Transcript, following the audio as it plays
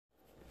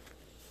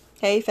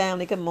Hey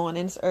family, good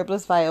morning. It's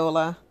Herbalist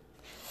Viola.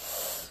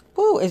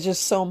 Woo, it's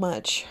just so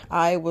much.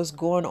 I was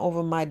going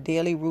over my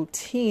daily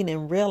routine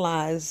and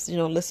realized,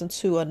 listen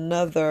to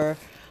another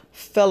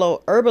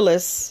fellow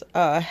herbalist,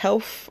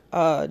 health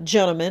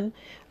gentleman.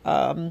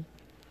 Look,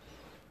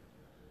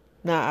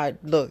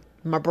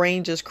 my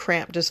brain just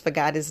cramped, just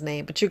forgot his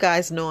name. But you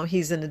guys know him.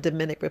 He's in the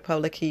Dominican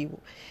Republic.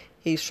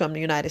 He's from the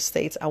United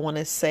States. I want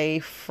to say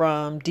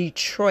from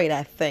Detroit,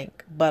 I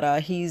think.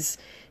 But he's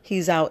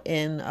out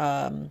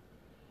in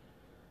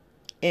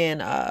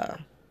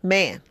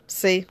man,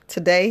 see,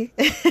 today,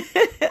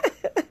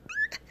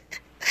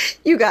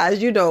 you guys,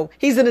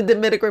 he's in the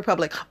Dominican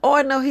Republic. Oh,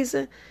 I know he's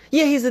a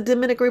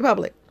Dominican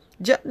Republic.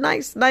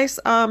 Nice,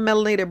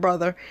 melanated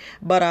brother.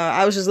 But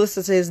I was just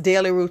listening to his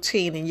daily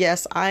routine. And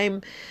yes,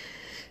 I'm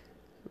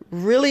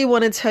really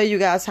want to tell you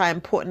guys how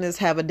important it is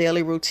to have a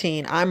daily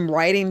routine. I'm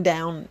writing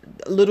down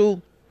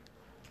what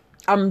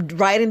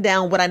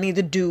I need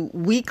to do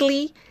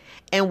weekly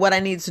and what I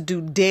need to do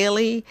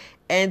daily,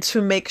 and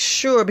to make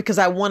sure, because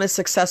I want a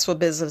successful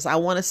business. I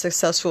want a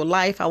successful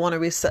life. I want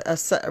a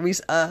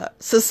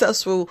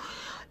successful,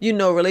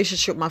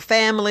 relationship with my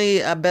family,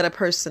 a better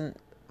person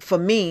for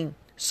me.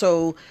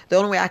 So the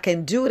only way I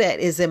can do that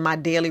is in my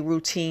daily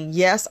routine.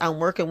 Yes, I'm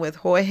working with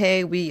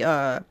Jorge.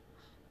 We're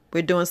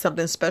doing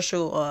something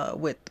special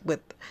with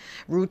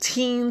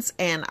routines,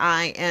 and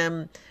I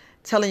am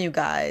telling you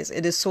guys,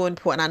 it is so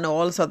important. I know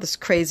all this other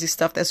crazy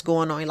stuff that's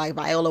going on. You're like,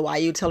 Viola, why are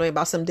you telling me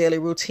about some daily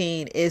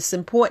routine? It's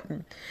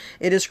important.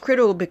 It is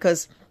critical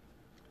because,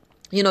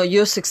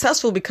 you're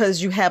successful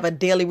because you have a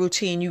daily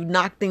routine. You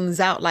knock things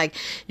out. Like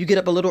you get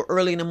up a little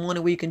early in the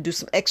morning where you can do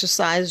some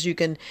exercise. You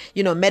can,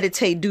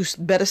 meditate, do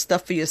better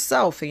stuff for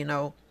yourself,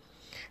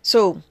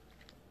 So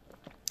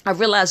I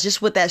realized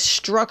just with that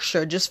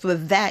structure, just for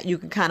that, you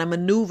can kind of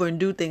maneuver and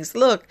do things.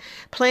 Look,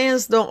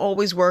 plans don't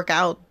always work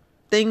out.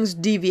 Things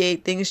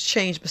deviate, things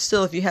change, but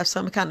still, if you have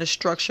some kind of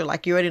structure,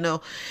 like you already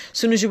know, as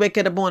soon as you wake up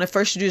in the morning,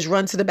 first you do is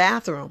run to the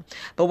bathroom.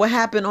 But what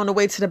happened on the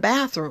way to the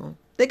bathroom?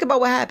 Think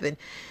about what happened.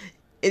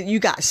 You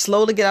got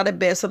slow to get out of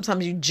bed.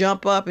 Sometimes you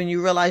jump up and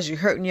you realize you're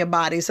hurting your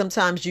body.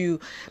 Sometimes you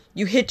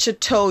hit your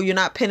toe, you're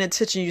not paying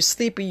attention, you're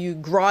sleepy, you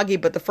groggy,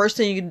 but the first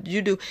thing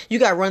you do, you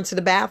got to run to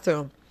the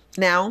bathroom.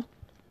 Now,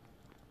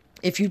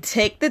 if you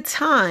take the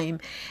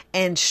time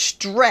and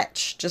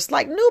stretch, just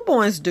like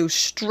newborns do,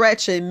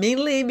 stretch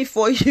immediately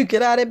before you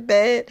get out of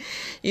bed,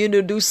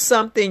 do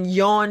something,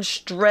 yawn,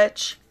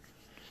 stretch,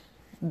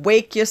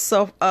 wake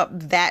yourself up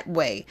that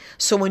way.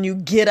 So when you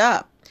get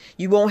up,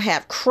 you won't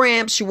have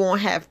cramps, you won't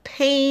have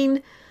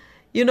pain,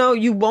 you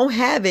won't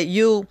have it.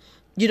 You'll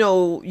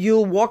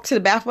walk to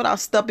the bathroom without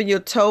stubbing your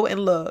toe.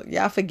 And look,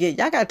 y'all forget,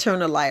 y'all got to turn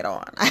the light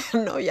on. I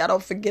know y'all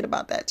don't forget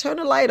about that. Turn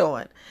the light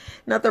on.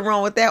 Nothing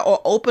wrong with that. Or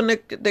open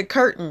the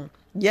curtain.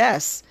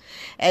 Yes.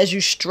 As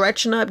you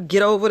stretching up,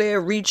 get over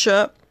there, reach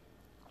up.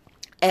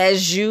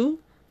 As you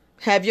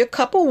have your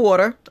cup of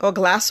water or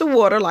glass of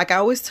water, like I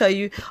always tell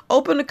you,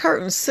 open the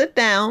curtain, sit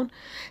down,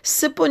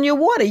 sip on your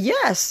water.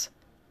 Yes.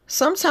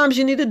 Sometimes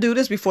you need to do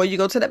this before you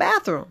go to the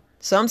bathroom.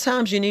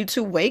 Sometimes you need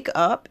to wake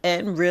up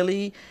and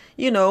really,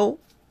 look,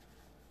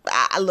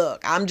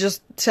 I'm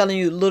just telling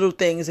you little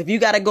things. If you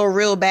got to go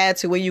real bad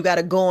to where you got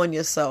to go on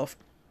yourself,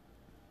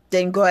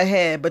 then go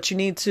ahead. But you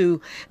need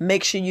to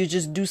make sure you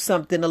just do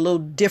something a little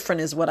different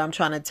is what I'm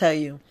trying to tell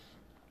you.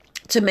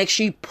 To make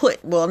sure you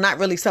not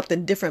really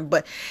something different,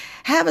 but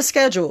have a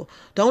schedule.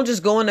 Don't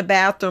just go in the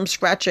bathroom,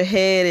 scratch your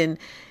head and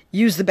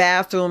use the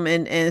bathroom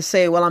and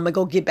say, well, I'm going to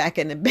go get back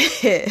in the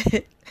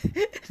bed.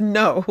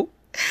 No,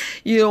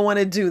 you don't want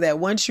to do that.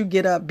 Once you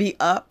get up, be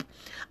up.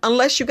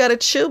 Unless you got a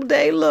chill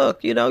day,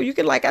 look, you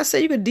can, like I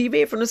said, you can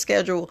deviate from the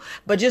schedule,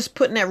 but just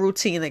putting that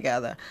routine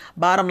together.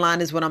 Bottom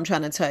line is what I'm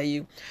trying to tell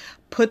you.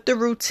 Put the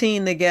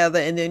routine together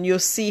and then you'll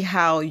see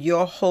how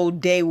your whole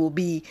day will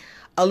be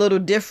a little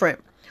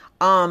different.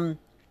 I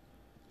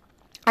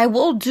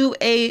will do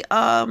a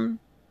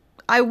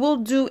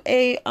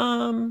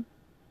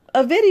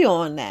video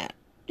on that.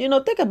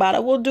 Think about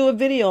it. We'll do a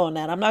video on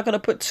that. I'm not going to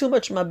put too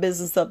much of my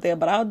business up there,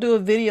 but I'll do a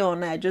video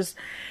on that. Just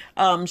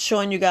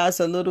showing you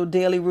guys a little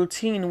daily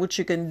routine, what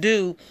you can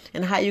do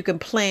and how you can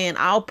plan.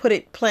 I'll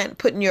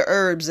putting your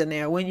herbs in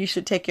there, when you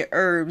should take your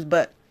herbs.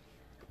 But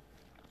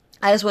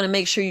I just want to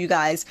make sure you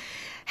guys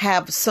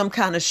have some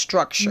kind of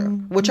structure,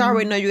 which I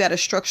already know you got a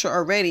structure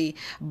already.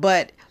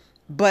 But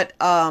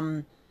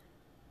I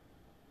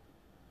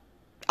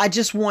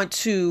just want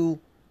to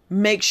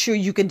make sure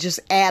you can just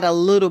add a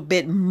little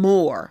bit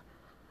more.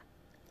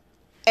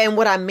 And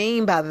what I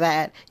mean by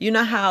that, you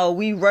know how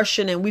we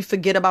rushing and we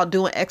forget about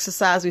doing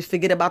exercise. We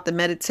forget about the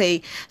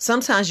meditate.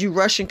 Sometimes you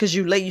rushing because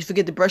you late. You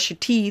forget to brush your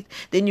teeth.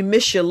 Then you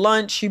miss your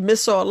lunch. You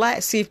miss all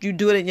that. See if you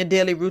do it in your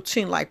daily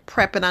routine, like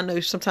prepping. I know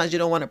sometimes you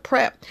don't want to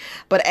prep,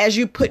 but as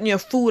you putting your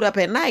food up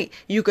at night,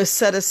 you could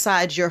set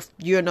aside your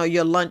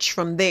lunch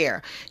from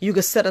there. You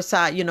could set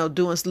aside,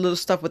 doing little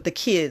stuff with the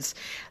kids.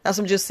 That's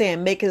what I'm just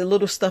saying. Make it a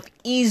little stuff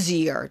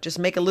easier. Just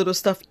make a little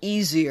stuff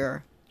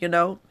easier,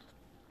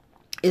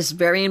 It's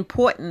very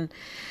important.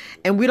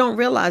 And we don't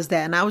realize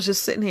that. And I was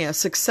just sitting here,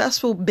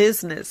 successful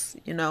business,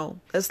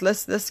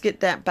 let's get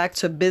that back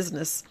to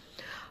business.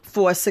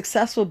 For a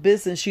successful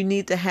business, you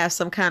need to have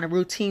some kind of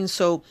routine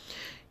so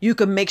you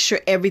can make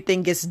sure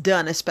everything gets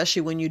done,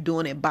 especially when you're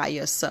doing it by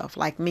yourself.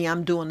 Like me,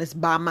 I'm doing this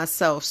by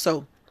myself.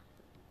 So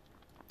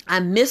I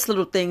miss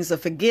little things or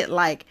forget,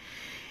 like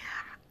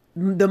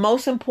the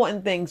most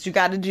important things. You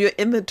got to do your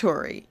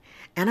inventory.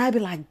 And I'd be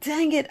like,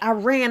 dang it, I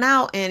ran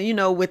out. And,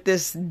 with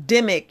this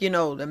demic,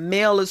 the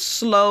mail is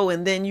slow,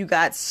 and then you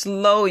got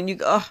slow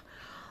and oh,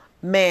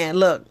 man,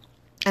 look.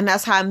 And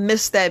that's how I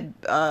missed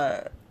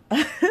that.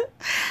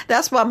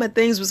 That's why my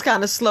things was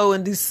kind of slow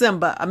in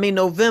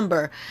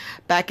November.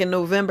 Back in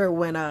November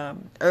when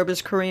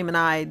Herbis Kareem and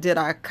I did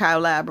our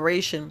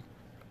collaboration,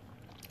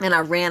 and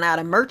I ran out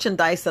of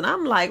merchandise, and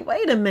I'm like,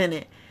 wait a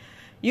minute,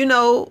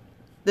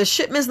 the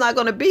shipment's not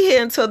going to be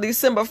here until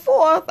December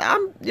 4th. I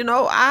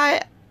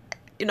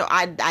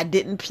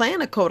didn't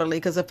plan accordingly,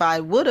 because if I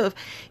would have,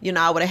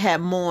 I would have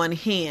had more in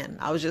hand.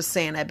 I was just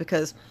saying that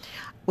because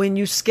when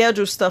you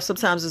schedule stuff,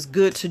 sometimes it's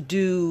good to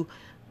do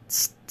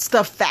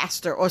stuff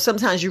faster, or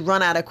sometimes you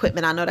run out of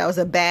equipment. I know that was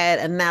a bad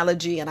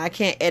analogy, and I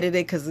can't edit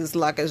it because it's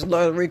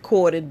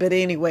recorded. But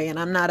anyway, and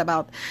I'm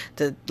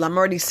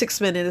already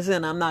 6 minutes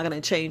in. I'm not going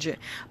to change it.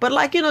 But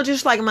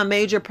just like my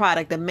major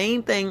product, the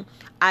main thing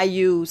I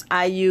use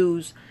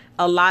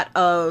a lot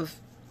of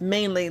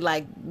mainly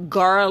like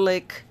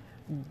garlic,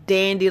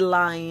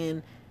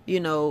 dandelion,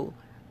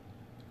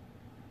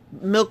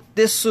 milk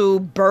thistle,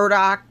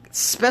 burdock,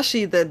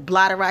 especially the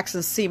bladderwracks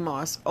and sea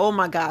moss. Oh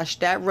my gosh,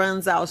 that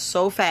runs out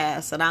so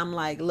fast. And I'm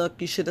like,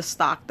 look, you should have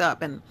stocked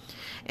up. And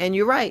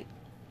you're right.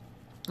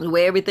 The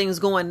way everything's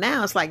going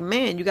now, it's like,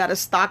 man, you got to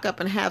stock up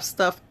and have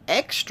stuff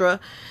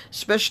extra,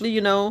 especially,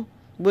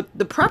 with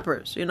the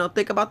preppers.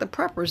 Think about the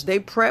preppers. They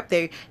prep,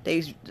 they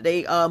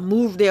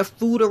move their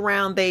food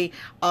around. They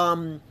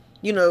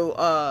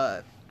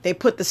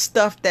put the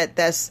stuff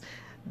that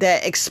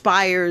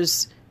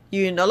expires.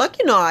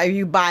 How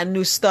you buy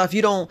new stuff,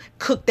 you don't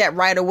cook that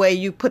right away.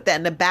 You put that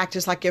in the back,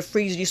 just like your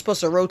freezer. You're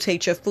supposed to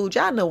rotate your food.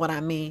 Y'all know what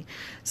I mean.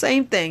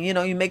 Same thing.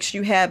 You make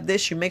sure you have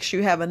this. You make sure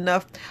you have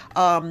enough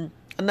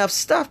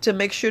stuff to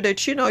make sure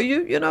that you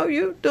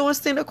doing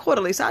things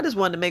accordingly. So I just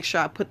wanted to make sure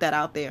I put that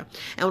out there.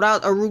 And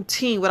without a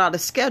routine, without a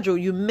schedule,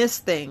 you miss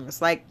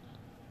things. Like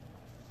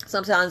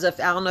sometimes, I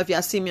don't know if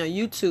y'all see me on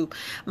YouTube,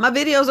 my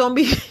videos don't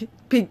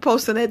be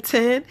posting at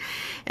 10,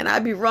 and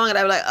I'd be wrong, and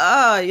I'd be like,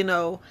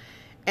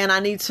 and I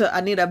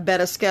need a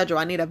better schedule.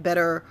 I need a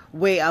better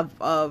way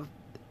of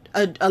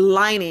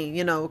aligning,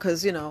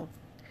 because,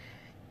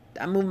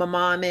 I moved my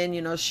mom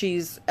in,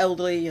 she's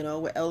elderly,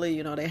 with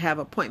elderly, they have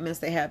appointments,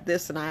 they have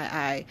this, and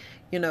I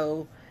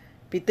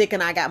be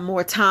thinking I got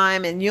more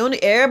time, and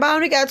everybody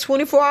only got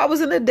 24 hours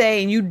in a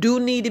day, and you do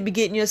need to be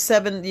getting your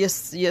 7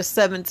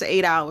 to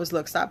 8 hours.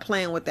 Look, stop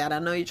playing with that. I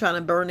know you're trying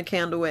to burn the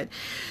candle at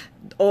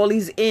all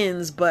these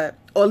ends, or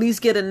at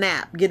least get a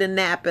nap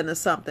in or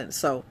something.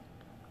 So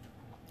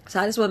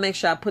I just want to make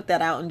sure I put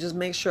that out, and just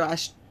make sure I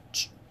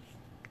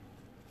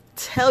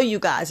tell you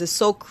guys, it's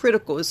so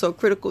critical. It's so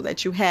critical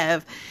that you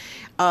have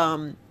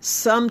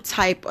some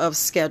type of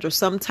schedule,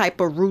 some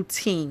type of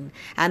routine.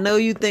 I know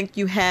you think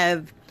you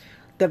have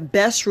the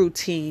best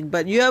routine,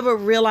 but you ever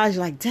realize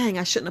you're like, dang,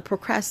 I shouldn't have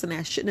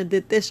procrastinated. I shouldn't have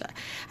did this.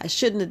 I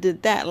shouldn't have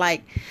did that.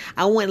 Like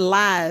I went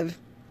live,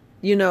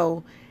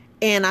 and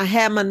I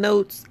had my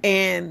notes,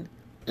 and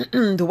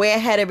the way I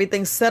had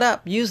everything set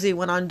up, usually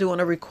when I'm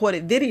doing a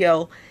recorded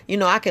video,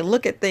 I can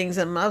look at things,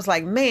 and I was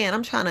like, man,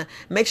 I'm trying to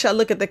make sure I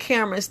look at the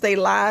camera and stay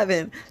live,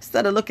 and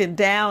instead of looking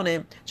down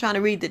and trying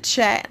to read the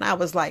chat. And I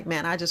was like,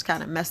 man, I just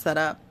kind of messed that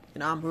up.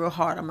 I'm real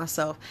hard on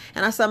myself,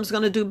 and I said, I'm just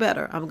going to do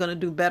better. I'm going to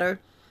do better.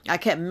 I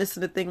kept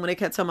missing the thing when they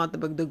kept talking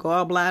about the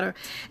gallbladder.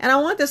 And I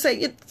wanted to say,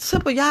 it's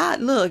simple.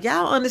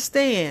 Y'all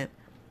understand.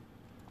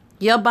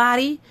 Your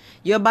body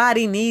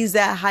needs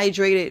that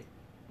hydrated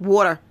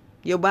water.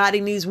 Your body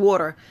needs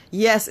water.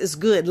 Yes, it's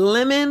good.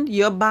 Lemon,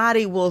 your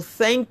body will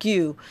thank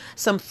you.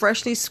 Some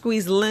freshly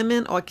squeezed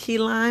lemon or key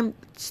lime,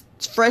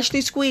 freshly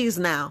squeezed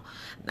now.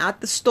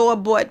 Not the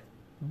store-bought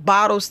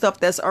bottle stuff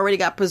that's already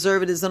got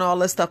preservatives and all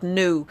that stuff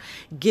new.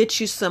 Get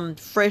you some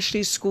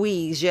freshly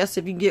squeezed. Yes,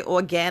 if you get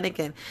organic,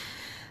 and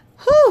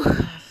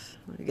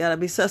you gotta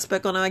be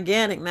suspect on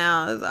organic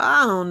now.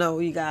 I don't know,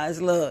 you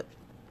guys. Look,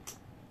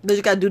 but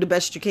you gotta do the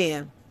best you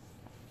can,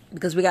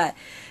 because we got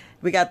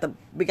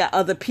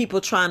other people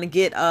trying to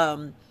get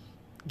our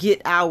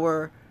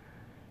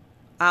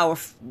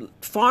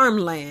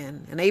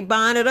farmland, and they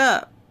buying it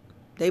up.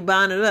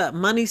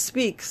 Money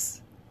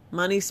speaks.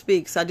 I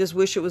just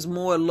wish it was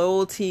more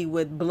loyalty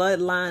with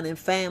bloodline and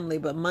family,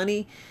 but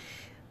money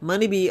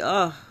be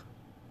I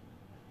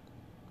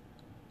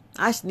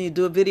just need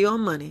to do a video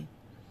on money,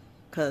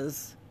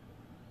 because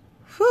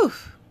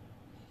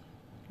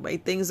way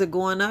things are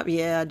going up.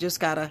 Yeah, I just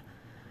gotta.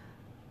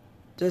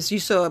 You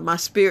saw my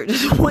spirit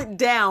just went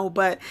down,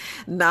 but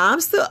I'm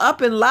still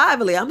up and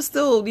lively. I'm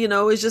still,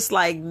 it's just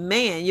like,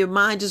 man, your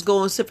mind just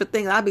going different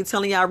things. I'll be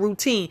telling y'all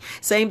routine,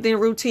 same thing,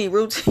 routine.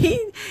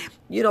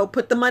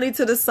 put the money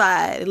to the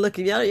side. Look,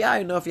 if y'all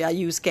already know if y'all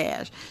use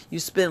cash, you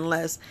spend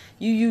less.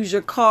 You use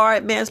your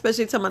card, man,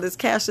 especially talking about this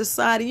cashless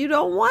side. You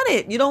don't want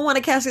it. You don't want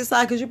a cashless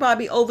side because you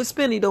probably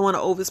overspend. You don't want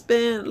to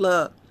overspend.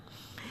 Look,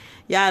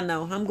 y'all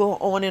know I'm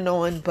going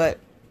on, but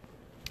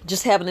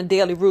just having a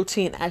daily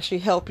routine actually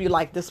help you.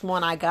 Like this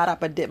morning, I got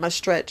up, I did my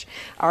stretch.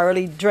 I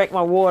already drank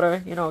my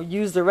water,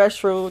 use the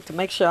restroom to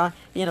make sure,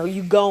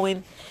 you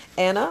going.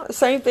 And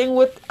same thing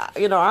with,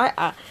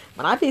 I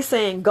when I be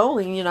saying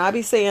going, I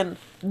be saying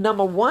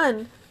number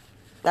one,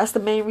 that's the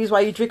main reason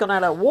why you drink all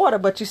that water,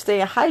 but you stay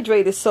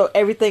hydrated so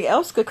everything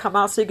else could come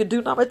out so you could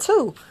do number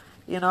two,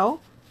 Y'all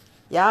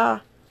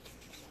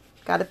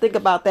got to think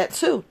about that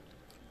too.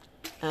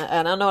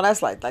 And I know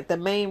that's like the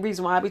main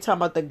reason why I be talking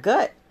about the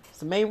gut. It's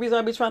the main reason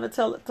I be trying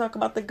to talk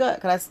about the gut,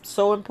 because that's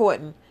so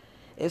important.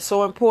 It's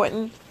so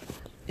important.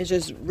 It's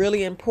just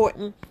really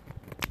important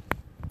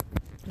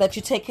that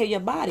you take care of your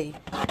body.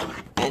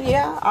 And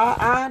yeah,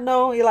 I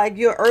know you're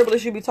a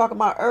herbalist. You be talking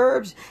about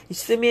herbs. You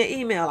send me an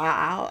email.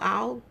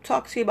 I'll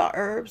talk to you about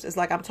herbs. It's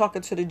like I'm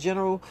talking to the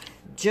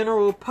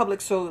general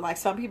public. So like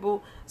some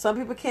people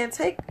can't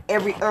take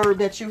every herb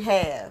that you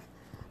have,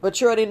 but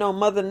you already know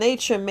Mother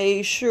Nature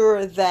made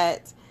sure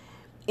that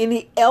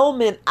any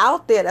ailment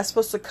out there that's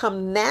supposed to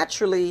come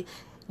naturally,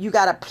 you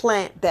got a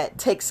plant that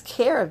takes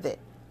care of it.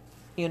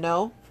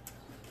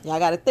 Y'all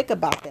got to think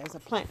about that. It's a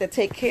plant that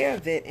take care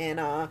of it.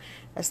 And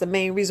that's the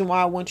main reason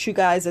why I want you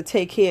guys to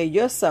take care of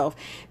yourself.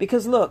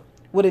 Because look,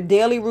 with a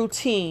daily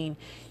routine,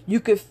 you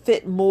could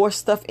fit more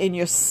stuff in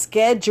your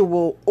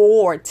schedule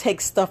or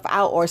take stuff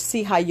out or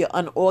see how you're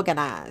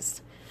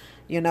unorganized.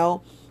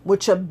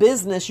 With your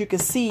business, you can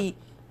see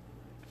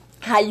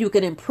how you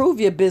can improve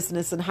your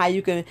business and how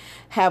you can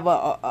have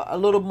a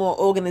little more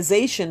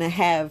organization and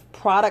have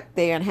product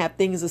there and have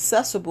things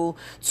accessible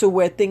to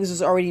where things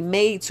is already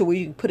made to where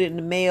you can put it in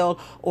the mail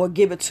or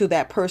give it to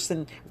that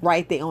person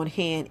right there on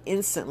hand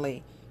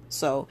instantly.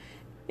 So,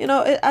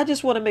 I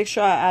just want to make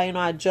sure I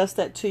adjust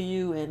that to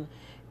you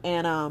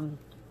and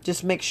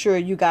just make sure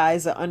you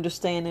guys are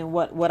understanding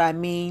what I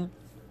mean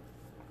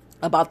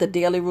about the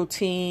daily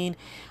routine.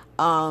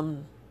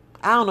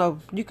 I don't know.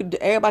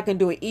 Everybody can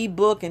do an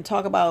ebook and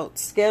talk about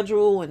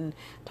schedule and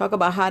talk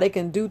about how they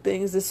can do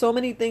things. There's so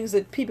many things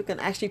that people can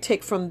actually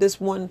take from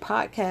this one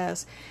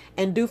podcast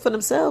and do for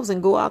themselves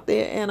and go out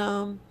there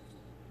and,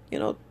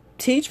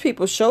 teach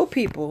people, show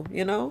people,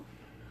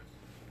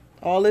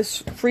 all this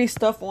free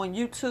stuff on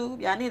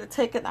YouTube. Yeah, I need to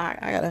take it. I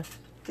gotta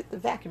get the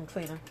vacuum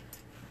cleaner,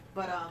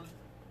 but,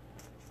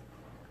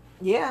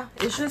 yeah,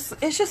 it's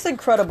just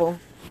incredible.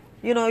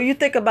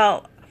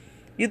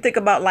 You think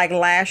about like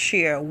last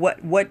year, I'm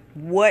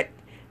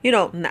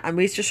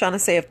just trying to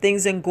say if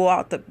things didn't go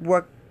out to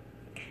work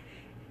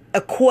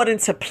according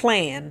to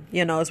plan,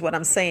 is what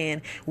I'm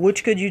saying.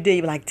 Which could you do?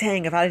 You're like,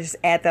 dang, if I just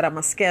add that on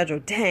my schedule,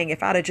 dang,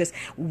 if I'd have just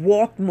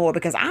walked more,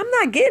 because I'm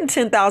not getting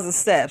 10,000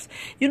 steps.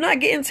 You're not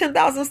getting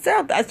 10,000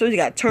 steps. That's what you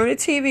got. Turn the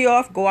TV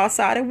off, go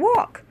outside and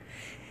walk.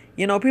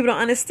 People don't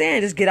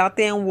understand. Just get out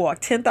there and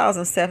walk.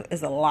 10,000 steps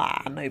is a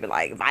lie. I know you'd be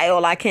like,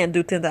 Viola, I can't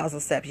do 10,000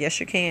 steps. Yes,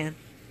 you can.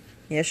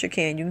 Yes, you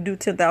can. You can do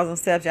 10,000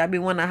 steps. Y'all be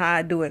wondering how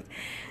I do it.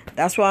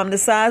 That's why I'm the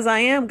size I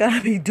am.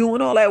 Gotta be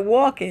doing all that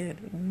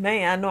walking.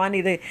 Man, I know I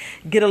need to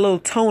get a little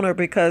toner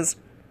because,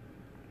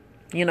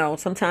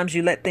 sometimes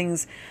you let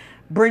things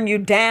bring you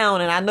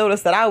down. And I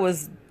noticed that I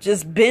was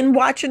just been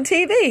watching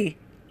TV.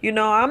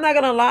 I'm not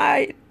going to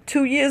lie.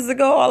 2 years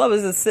ago, all of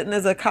us is sitting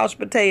as a couch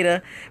potato.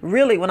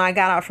 Really, when I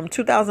got out from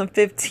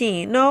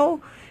 2015.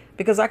 No,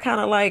 because I kind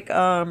of like,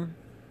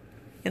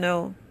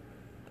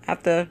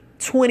 after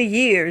 20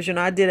 years,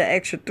 I did an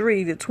extra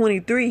 3 to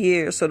 23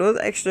 years. So those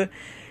extra,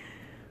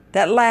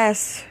 I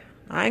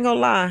ain't gonna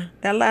lie,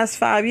 that last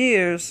 5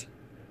 years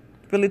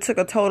really took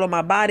a toll on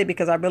my body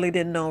because I really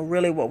didn't know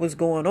really what was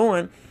going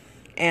on.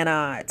 And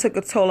it took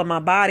a toll on my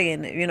body.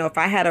 And, if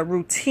I had a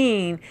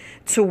routine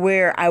to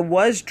where I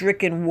was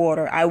drinking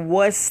water, I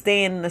was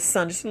staying in the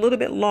sun just a little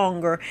bit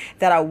longer,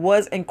 that I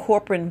was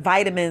incorporating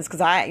vitamins, because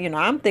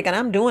I'm thinking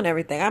I'm doing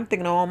everything. I'm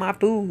thinking of all my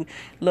food.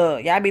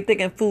 Look, y'all be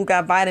thinking food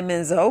got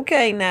vitamins.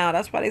 Okay, now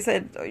that's why they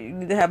said you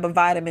need to have a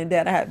vitamin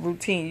that I had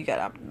routine. You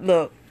got to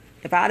look.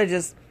 If I'd have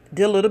just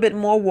did a little bit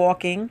more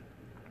walking,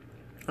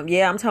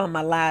 I'm talking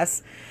my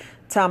last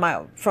time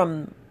I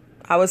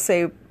would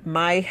say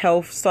my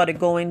health started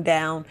going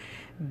down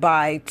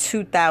by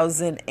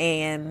 2000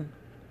 and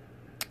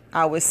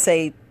I would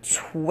say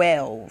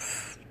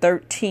 12,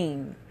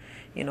 13,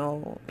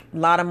 a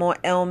lot of more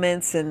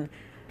ailments and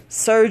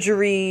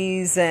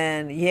surgeries.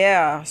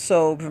 And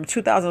so from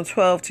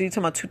 2012 to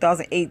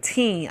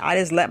 2018, I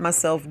just let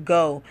myself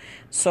go.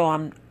 So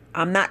I'm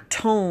not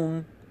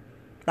toned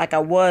like I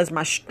was.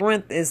 My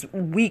strength is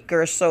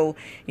weaker. So,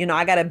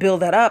 I got to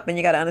build that up. And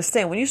you got to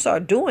understand, when you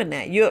start doing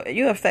that,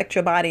 you affect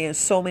your body in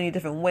so many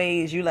different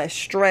ways. You let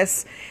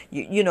stress,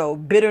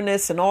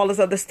 bitterness and all this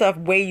other stuff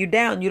weigh you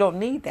down. You don't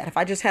need that. If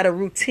I just had a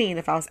routine,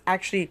 if I was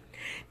actually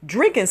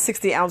drinking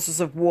 60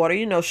 ounces of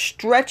water,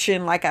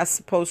 stretching like I was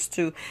supposed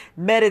to,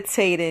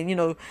 meditating,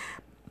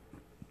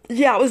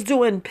 yeah, I was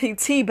doing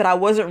PT, but I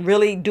wasn't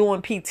really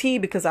doing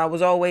PT because I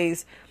was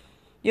always,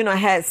 I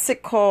had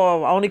sick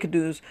call. All I only could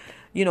do is,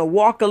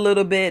 walk a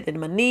little bit, and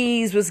my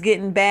knees was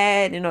getting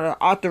bad.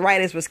 The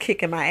arthritis was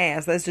kicking my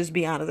ass. Let's just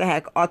be honest. I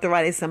had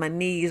arthritis in my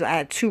knees. I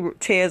had 2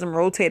 tears in my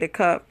rotator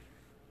cuff.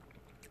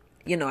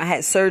 I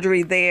had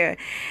surgery there.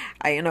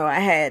 I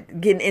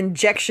had getting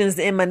injections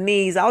in my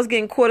knees. I was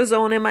getting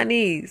cortisone in my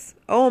knees.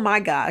 Oh my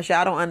gosh,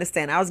 I don't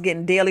understand. I was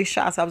getting daily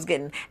shots. I was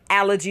getting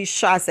allergy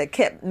shots that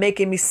kept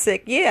making me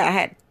sick.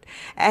 Yeah,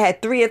 I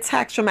had 3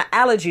 attacks from an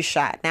allergy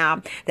shot.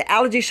 Now, the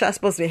allergy shot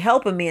supposed to be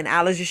helping me, and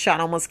allergy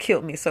shot almost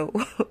killed me. So,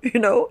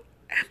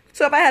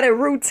 so if I had a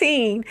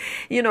routine,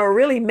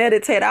 really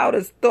meditate, I would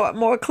have thought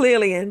more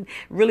clearly and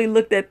really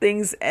looked at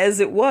things as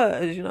it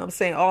was. You know what I'm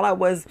saying? All I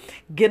was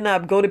getting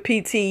up, go to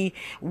PT,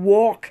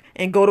 walk,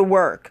 and go to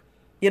work,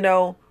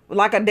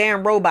 like a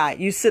damn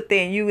robot. You sit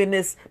there and you in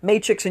this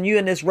matrix and you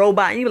in this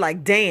robot and you're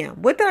like, damn,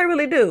 what did I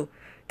really do?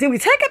 Did we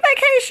take a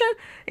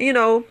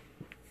vacation?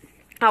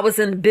 I was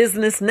in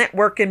business,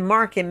 networking,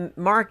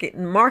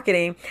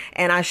 marketing,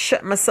 and I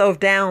shut myself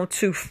down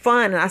to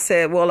fun. And I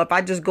said, well, if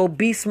I just go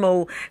beast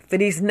mode for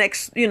these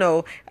next,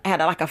 I had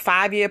like a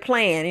 5-year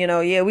plan,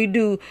 yeah, we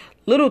do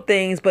little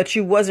things, but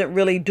you wasn't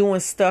really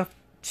doing stuff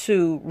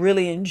to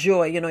really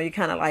enjoy. You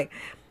kind of like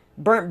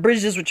burnt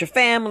bridges with your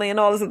family and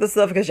all this other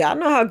stuff because y'all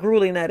know how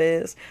grueling that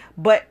is.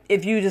 But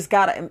if you just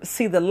got to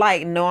see the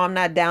light, no, I'm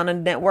not down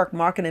in network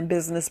marketing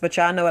business, but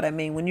y'all know what I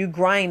mean. When you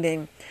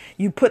grinding,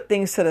 you put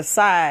things to the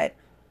side.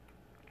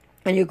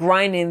 And you're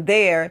grinding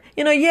there,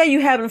 yeah,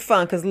 you having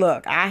fun. Because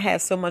look, I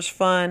had so much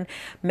fun,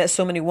 met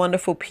so many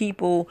wonderful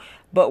people.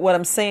 But what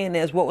I'm saying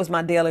is, what was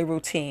my daily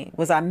routine?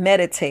 Was I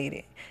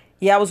meditating?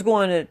 Yeah, I was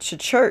going to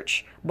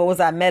church, but was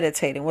I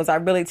meditating? Was I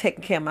really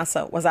taking care of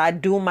myself? Was I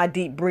doing my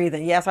deep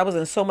breathing? Yes, I was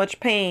in so much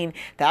pain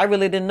that I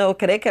really didn't know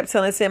because they kept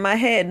telling us in my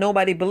head.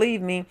 Nobody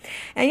believed me.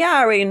 And y'all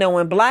already know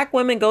when black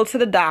women go to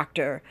the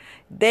doctor,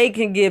 they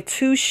can give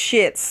 2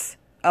 shits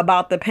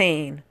about the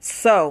pain.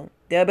 So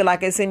they'll be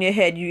like, it's in your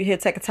head. You here,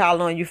 take a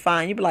Tylenol, you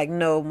fine. You be like,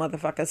 no,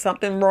 motherfucker,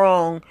 something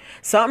wrong.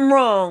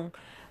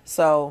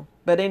 So,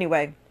 but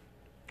anyway,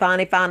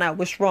 finally found out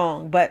what's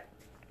wrong.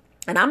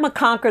 And I'm going to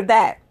conquer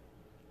that.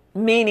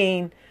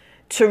 Meaning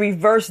to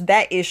reverse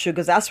that issue,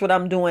 because that's what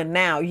I'm doing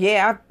now.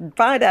 Yeah, I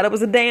find out it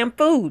was the damn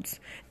foods.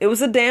 It was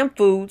the damn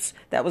foods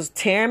that was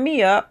tearing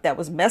me up, that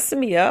was messing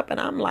me up. And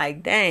I'm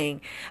like,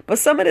 dang. But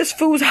some of this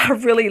foods I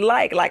really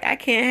like I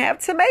can't have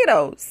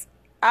tomatoes.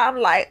 I'm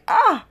like,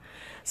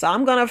 So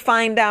I'm going to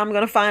find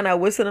out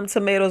what's in them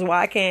tomatoes,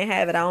 why I can't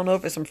have it. I don't know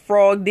if it's some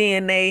frog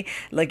DNA.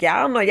 Look,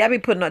 y'all don't know. Y'all be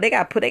putting on,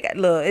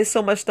 look, it's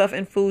so much stuff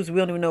in foods we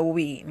don't even know what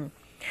we eating.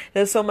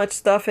 There's so much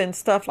stuff and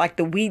stuff like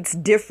the wheat's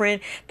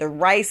different. The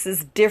rice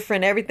is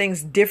different.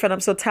 Everything's different. I'm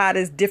so tired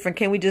it's different.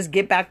 Can we just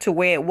get back to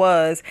where it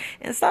was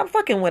and stop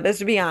fucking with us,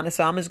 to be honest?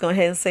 So I'm just going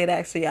ahead and say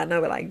that. So y'all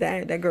know it like,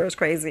 dang, that girl's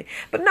crazy.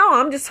 But no,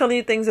 I'm just telling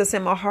you things that's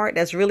in my heart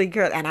that's really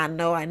good. And I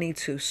know I need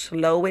to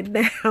slow it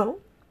down.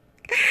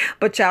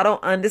 But y'all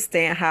don't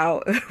understand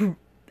how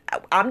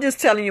I'm just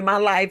telling you my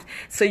life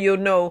so you'll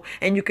know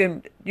and you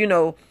can,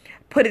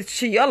 put it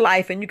to your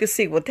life and you can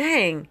see, well,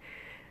 dang,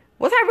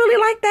 was I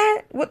really like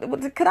that?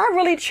 What could I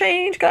really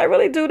change? Could I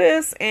really do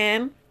this?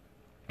 And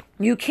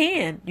you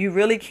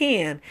really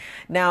can.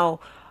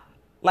 Now,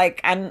 like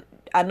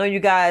I know you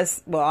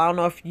guys, well, I don't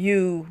know if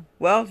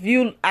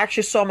you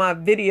actually saw my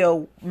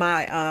video,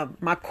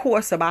 my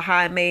course about how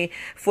I made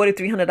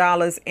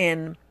 $4,300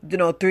 in,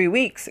 3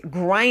 weeks,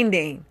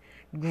 grinding.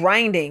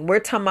 We're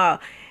talking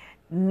about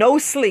no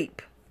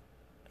sleep.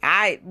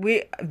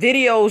 We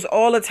videos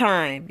all the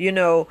time,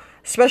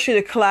 especially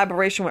the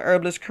collaboration with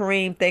Herbalist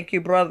Kareem. Thank you,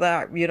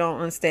 brother. You don't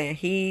understand.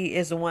 He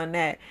is the one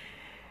that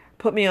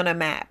put me on a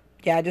map.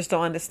 Yeah, I just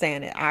don't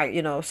understand it.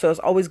 So it's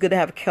always good to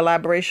have a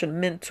collaboration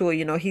mentor.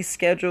 He's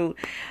scheduled,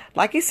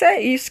 like he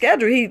said,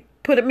 he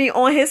put me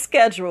on his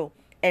schedule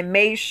and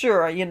made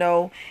sure,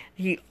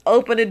 he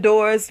opened the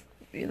doors,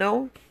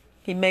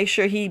 he made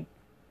sure he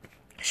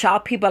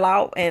shout people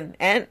out, and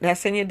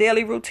that's in your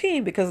daily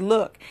routine, because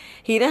look,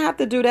 he didn't have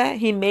to do that.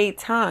 He made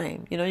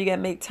time. You got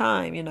to make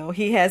time.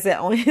 He has that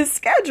on his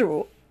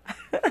schedule.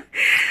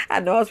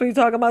 I know that's what you're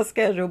talking about,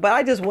 schedule, but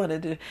I just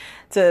wanted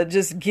to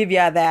just give you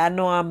that. I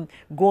know I'm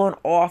going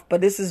off,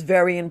 but this is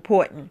very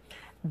important.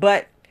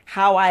 But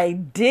how I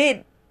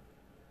did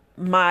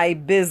my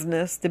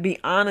business, to be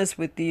honest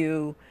with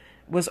you,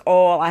 was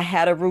I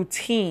had a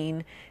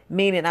routine,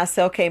 meaning I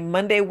said, okay,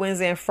 Monday,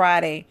 Wednesday, and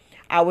Friday,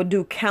 I would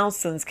do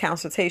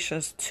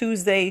consultations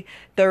Tuesday,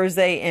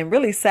 Thursday, and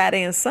really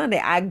Saturday and Sunday.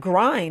 I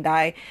grind.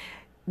 I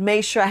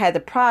made sure I had the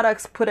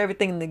products, put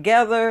everything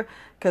together,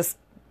 because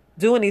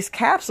doing these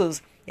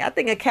capsules, I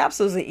think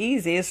capsules are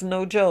easy. It's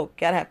no joke.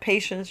 Got to have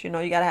patience. You got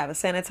to have a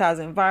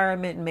sanitized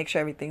environment and make sure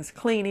everything's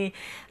cleaning.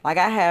 Like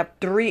I have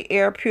 3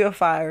 air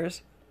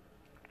purifiers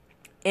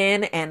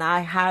in, and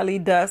I highly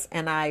dust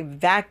and I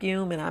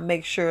vacuum and I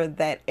make sure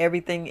that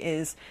everything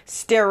is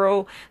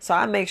sterile. So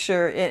I make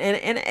sure,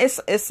 and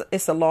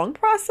it's a long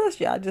process.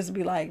 Y'all just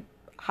be like,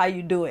 how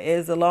you do it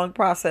is a long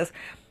process,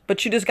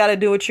 but you just got to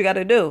do what you got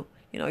to do.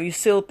 You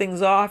seal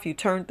things off, you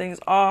turn things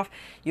off,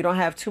 you don't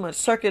have too much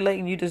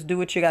circulating, you just do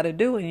what you got to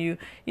do, and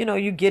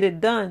you get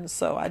it done.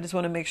 So I just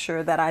want to make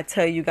sure that I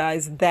tell you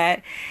guys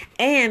that.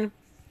 And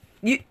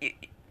you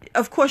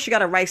of course, you got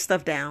to write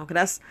stuff down.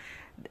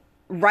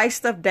 Write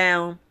stuff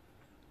down.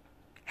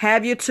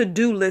 Have your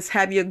to-do list,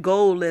 have your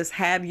goal list,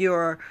 have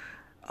your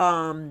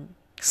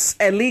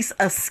at least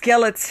a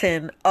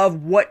skeleton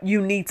of what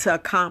you need to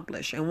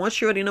accomplish. And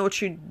once you already know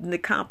what you need to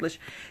accomplish,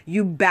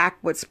 you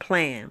backwards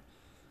plan.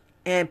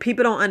 And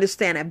people don't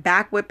understand it.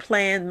 Backward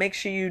plan. Make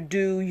sure you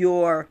do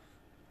your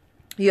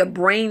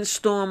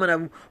brainstorming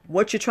of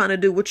what you're trying to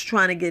do, what you're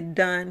trying to get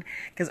done.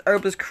 Because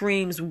Herbalist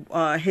Kareem's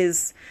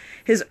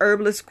his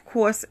herbalist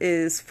course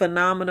is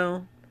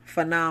phenomenal.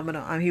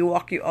 He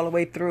walk you all the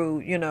way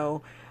through,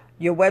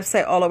 your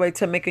website all the way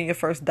to making your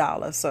first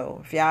dollar.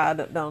 So if y'all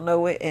don't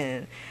know it,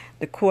 and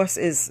the course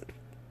is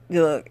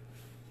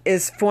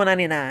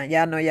 $4.99.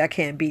 Y'all know y'all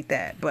can't beat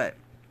that. But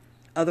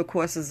other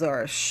courses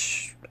are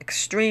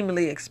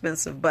extremely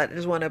expensive. But I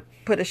just want to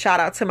put a shout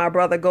out to my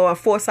brother. Go on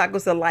 4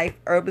 Cycles of Life,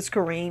 Herbalist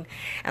Kareem.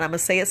 And I'm going to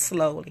say it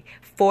slowly.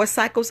 4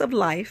 Cycles of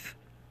Life,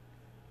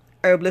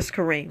 Herbalist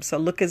Kareem. So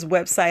look his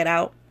website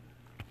out.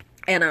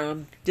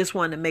 And just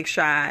wanted to make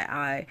sure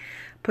I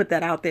put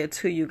that out there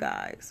to you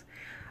guys.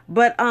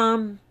 But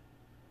I'm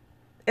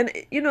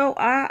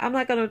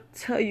not gonna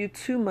tell you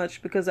too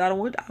much because I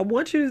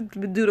want you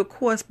to do the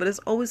course, but it's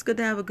always good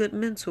to have a good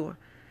mentor.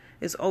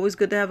 It's always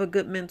good to have a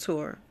good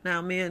mentor.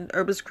 Now, me and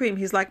Herbalist Kareem,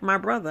 he's like my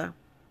brother.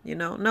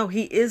 No,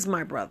 he is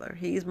my brother.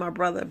 He's my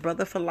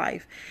brother for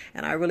life.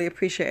 And I really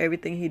appreciate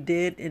everything he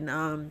did.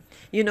 And,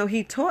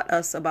 he taught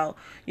us about,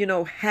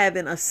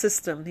 having a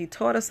system. He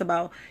taught us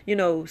about,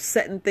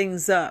 setting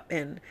things up.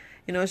 And,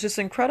 it's just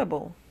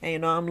incredible.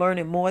 And, I'm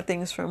learning more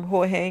things from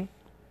Jorge.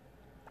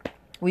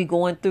 We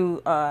going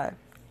through,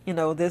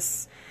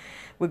 this,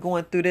 we're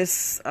going through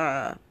this,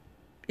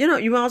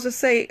 you also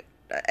say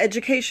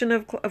education,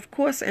 of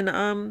course.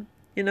 And,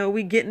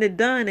 we getting it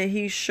done, and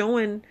he's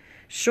showing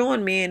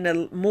me, and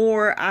the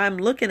more I'm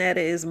looking at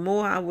it is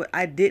more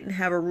I didn't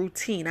have a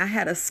routine. I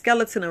had a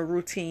skeleton of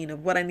routine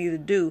of what I needed to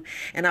do,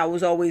 and I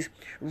was always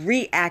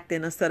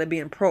reacting instead of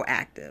being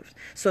proactive.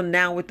 So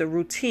now with the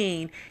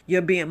routine,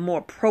 you're being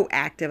more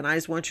proactive, and I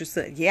just want you to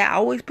say, I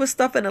always put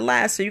stuff in the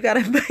last, so you got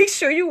to make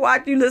sure you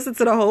listen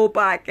to the whole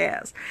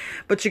podcast,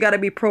 but you got to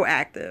be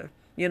proactive.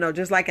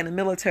 Just like in the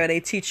military, they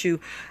teach you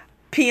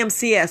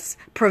PMCS,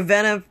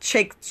 preventive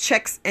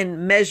checks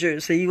and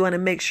measures, so you want to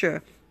make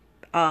sure.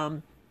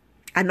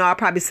 I know I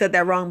probably said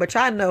that wrong, but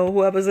I know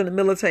whoever's in the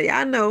military,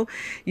 I know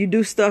you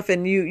do stuff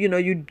and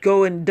you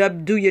go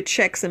and do your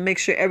checks and make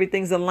sure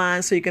everything's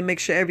aligned so you can make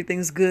sure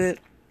everything's good.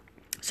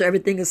 So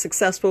everything is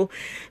successful.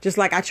 Just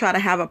like I try to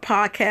have a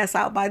podcast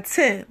out by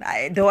 10.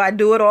 Do I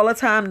do it all the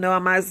time? No.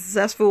 Am I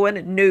successful in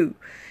it?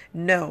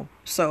 No.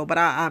 So, but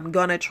I'm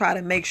going to try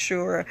to make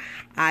sure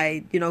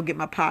I, get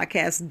my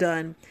podcast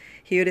done.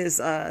 Here it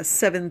is,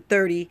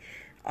 7:30.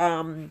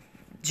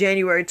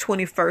 January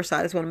 21st.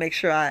 I just want to make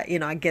sure I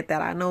get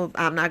that. I know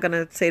I'm not going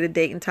to say the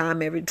date and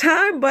time every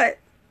time, but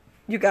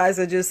you guys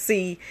will just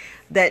see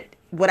that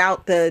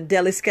without the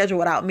daily schedule,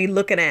 without me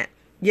looking at,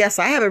 yes,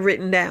 I have it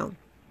written down.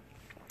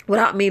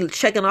 Without me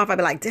checking off, I'd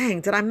be like,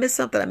 dang, did I miss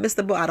something? I missed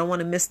the boat. I don't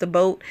want to miss the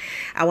boat.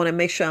 I want to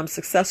make sure I'm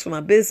successful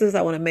in my business.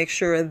 I want to make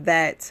sure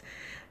that,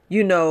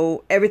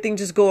 everything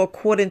just go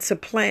according to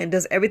plan.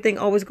 Does everything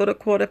always go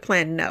according to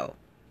plan? No,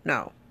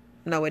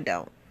 it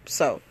don't.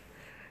 So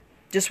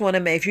just want to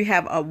make, if you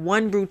have a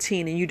one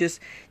routine and you just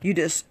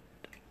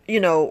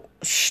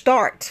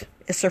start,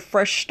 it's a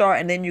fresh start,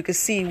 and then you can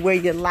see where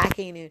you're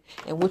lacking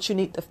and what you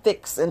need to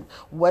fix and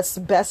what's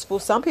best for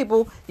some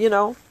people.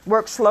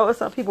 Work slower,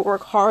 some people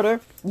work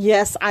harder.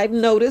 Yes, I've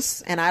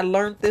noticed, and I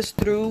learned this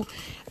through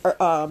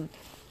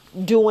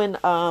doing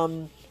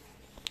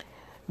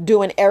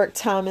Eric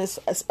Thomas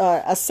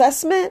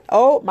assessment.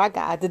 Oh my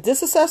God, the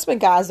disassessment,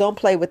 guys, don't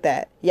play with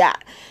that.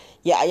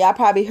 Yeah, y'all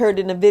probably heard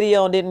in the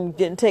video and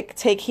didn't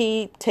take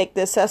heed. Take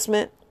the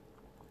assessment.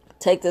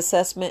 Take the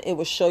assessment. It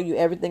will show you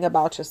everything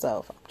about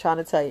yourself. I'm trying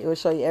to tell you, it will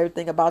show you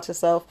everything about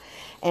yourself,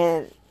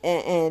 and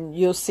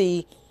you'll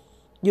see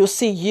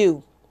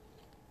you.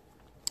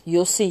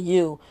 You'll see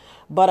you.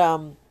 But I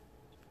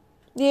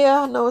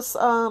know it's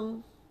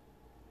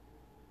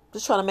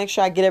just trying to make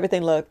sure I get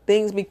everything. Look,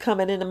 things be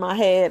coming into my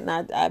head,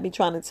 and I be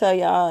trying to tell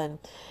y'all, and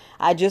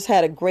I just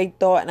had a great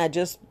thought and I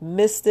just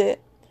missed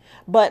it.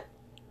 But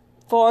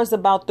far as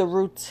about the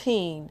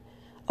routine,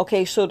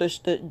 okay, so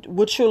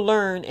what you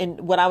learn,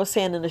 and what I was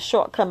saying in the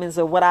shortcomings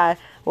of what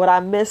I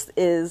missed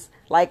is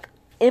like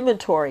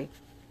inventory.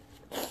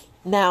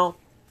 Now,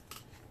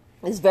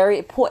 it's very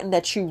important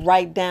that you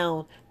write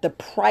down the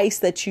price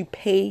that you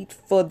paid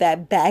for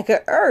that bag of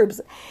herbs.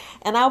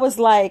 And I was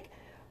like,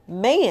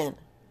 man,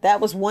 that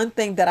was one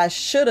thing that I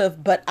should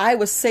have, but I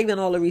was saving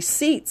all the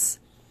receipts.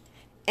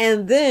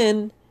 And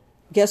then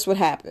guess what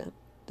happened?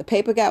 The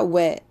paper got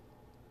wet.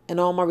 And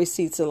all my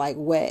receipts are like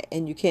wet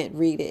and you can't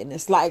read it. And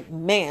it's like,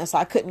 man, so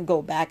I couldn't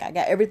go back. I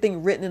got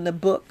everything written in the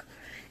book,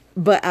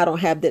 but I don't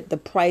have the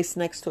price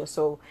next to it.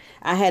 So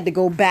I had to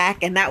go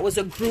back, and that was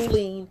a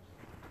grueling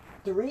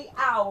 3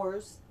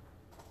 hours,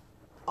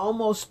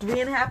 almost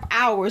 3.5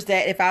 hours,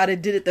 that if I would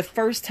have did it the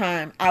first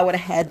time, I would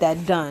have had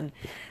that done.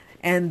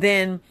 And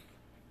then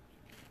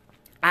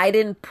I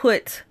didn't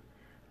put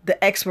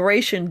the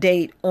expiration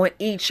date on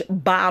each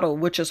bottle,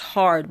 which is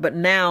hard. But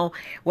now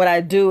what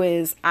I do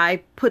is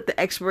I put the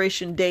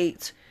expiration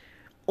date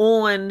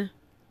on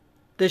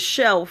the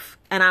shelf,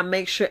 and I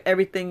make sure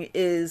everything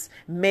is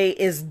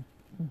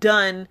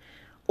done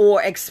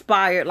or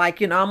expired.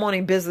 Like, I'm only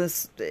in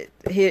business,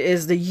 here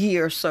is the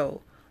year,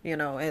 so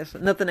it's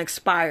nothing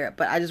expired,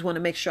 but I just want to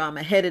make sure I'm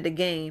ahead of the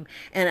game,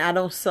 and I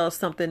don't sell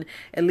something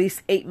at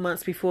least 8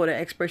 months before the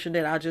expiration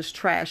date. I'll just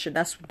trash it.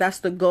 That's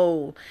the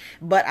goal.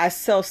 But I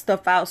sell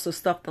stuff out, so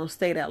stuff don't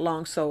stay that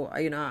long. So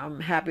I'm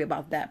happy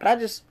about that. But I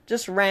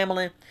just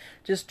rambling,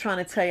 just trying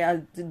to tell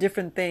you the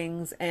different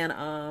things,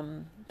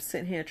 and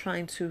sitting here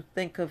trying to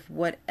think of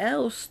what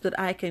else that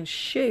I can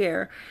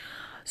share.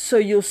 So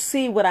you'll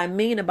see what I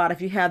mean about if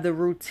you have the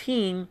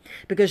routine,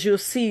 because you'll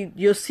see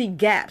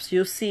gaps.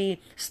 You'll see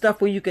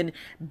stuff where you can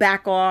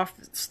back off,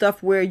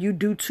 stuff where you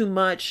do too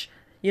much.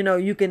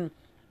 You can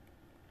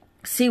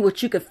see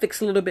what you could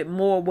fix a little bit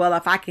more. Well,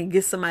 if I can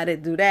get somebody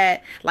to do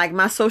that, like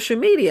my social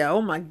media,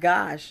 oh my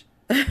gosh.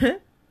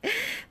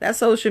 That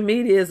social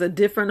media is a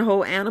different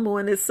whole animal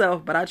in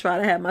itself, but I try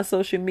to have my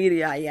social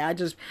media. Yeah,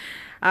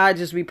 I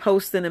just be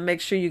posting and make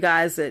sure you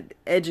guys are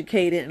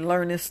educated and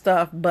learning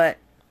stuff. But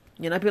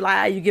people like,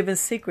 are you giving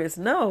secrets?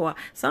 No.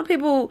 Some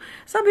people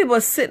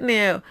are sitting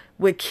there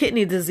with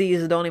kidney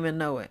disease and don't even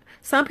know it.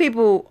 Some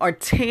people are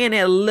tearing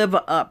their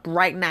liver up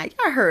right now.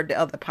 Y'all heard the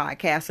other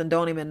podcast and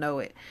don't even know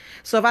it.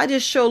 So if I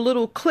just show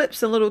little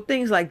clips and little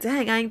things like,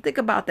 dang, I ain't think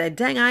about that.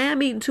 Dang, I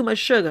am eating too much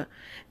sugar.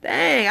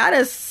 Dang, I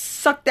just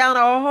sucked down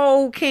a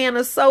whole can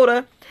of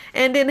soda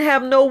and didn't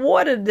have no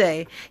water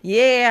today.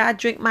 Yeah, I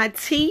drink my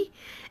tea,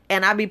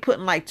 and I be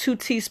putting like 2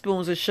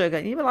 teaspoons of sugar.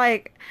 And you be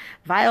like,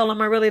 Viola,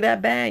 am I really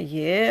that bad?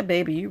 Yeah,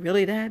 baby, you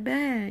really that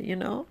bad.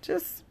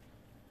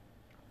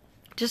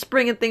 Just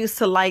bringing things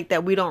to light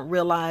that we don't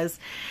realize,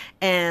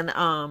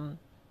 and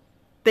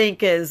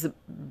think as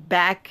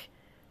back,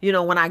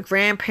 when our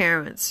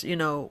grandparents,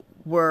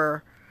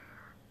 were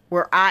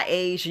our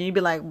age, and you'd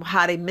be like,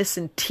 how they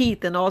missing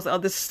teeth and all this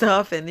other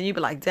stuff, and then you'd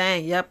be like,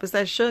 dang, yep, is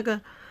that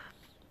sugar?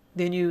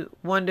 Then you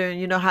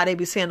wonder, how they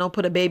be saying, don't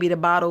put a baby in a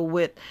bottle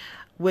with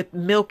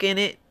milk in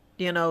it,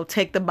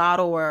 take the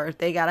bottle, or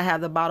they got to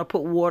have the bottle,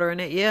 put water in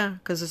it. Yeah,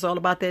 because it's all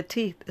about their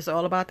teeth. It's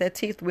all about their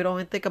teeth. We don't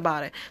even think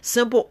about it.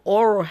 Simple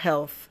oral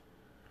health.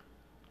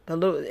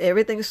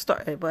 Everything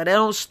starts, but it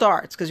don't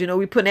start because,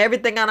 we putting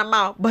everything on our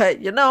mouth.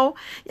 But, y'all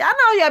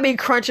be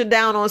crunching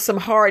down on some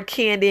hard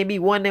candy and be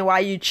wondering why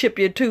you chip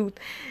your tooth.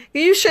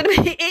 You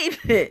shouldn't be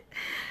eating it.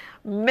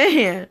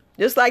 Man,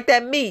 just like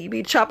that meat. You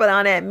be chopping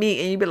on that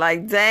meat and you be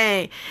like,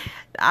 dang,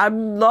 I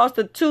lost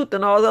a tooth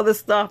and all this other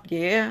stuff.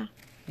 Yeah,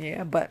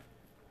 but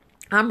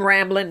I'm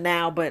rambling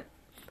now, but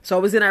so I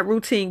was in that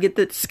routine, get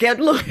the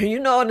schedule.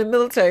 In the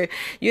military,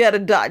 you had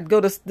to go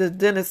to the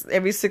dentist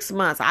every 6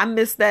 months. I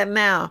miss that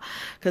now,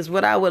 because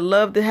what I would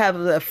love to have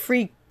is a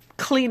free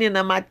cleaning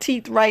of my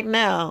teeth right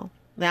now.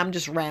 Now I'm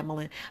just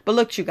rambling. But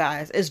look, you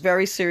guys, it's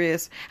very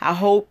serious. I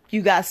hope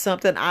you got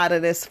something out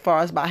of this as far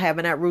as about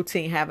having that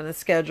routine, having a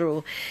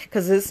schedule,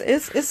 because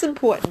it's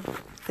important.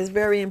 It's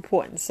very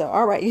important. So,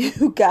 all right,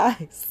 you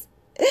guys,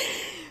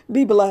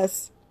 be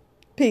blessed.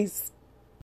 Peace.